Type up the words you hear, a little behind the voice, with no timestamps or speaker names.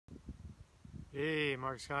Hey,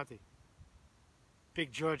 Marcus Conte.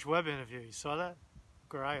 Big George Webb interview. You saw that?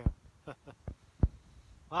 Look where I am.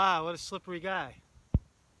 Wow, what a slippery guy.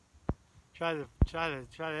 Try to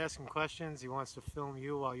ask him questions. He wants to film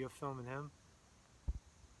you while you're filming him.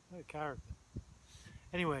 What a character.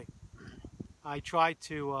 Anyway, I tried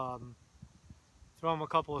to throw him a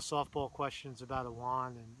couple of softball questions about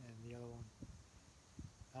Iwan and the other one.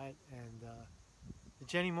 Right? And the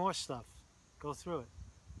Jenny Moore stuff. Go through it.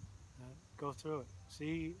 Go through it.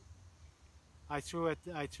 See, I threw at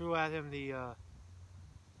him the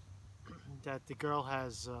that the girl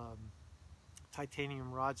has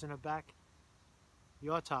titanium rods in her back. The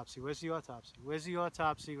autopsy. Where's the autopsy? Where's the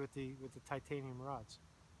autopsy with the titanium rods?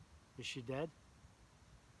 Is she dead?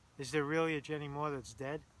 Is there really a Jenny Moore that's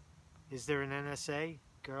dead? Is there an NSA?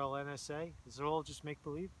 Girl NSA? Is it all just make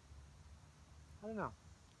believe? I don't know.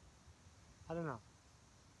 I don't know.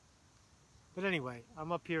 But anyway,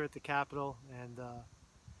 I'm up here at the Capitol, and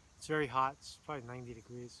it's very hot. It's probably 90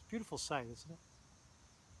 degrees. Beautiful sight, isn't it?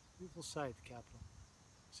 Beautiful sight, the Capitol.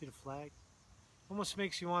 See the flag? Almost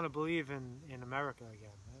makes you want to believe in America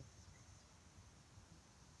again, right?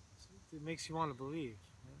 It makes you want to believe.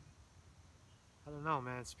 Right? I don't know,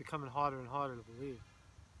 man. It's becoming harder and harder to believe.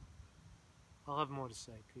 I'll have more to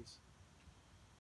say. Peace.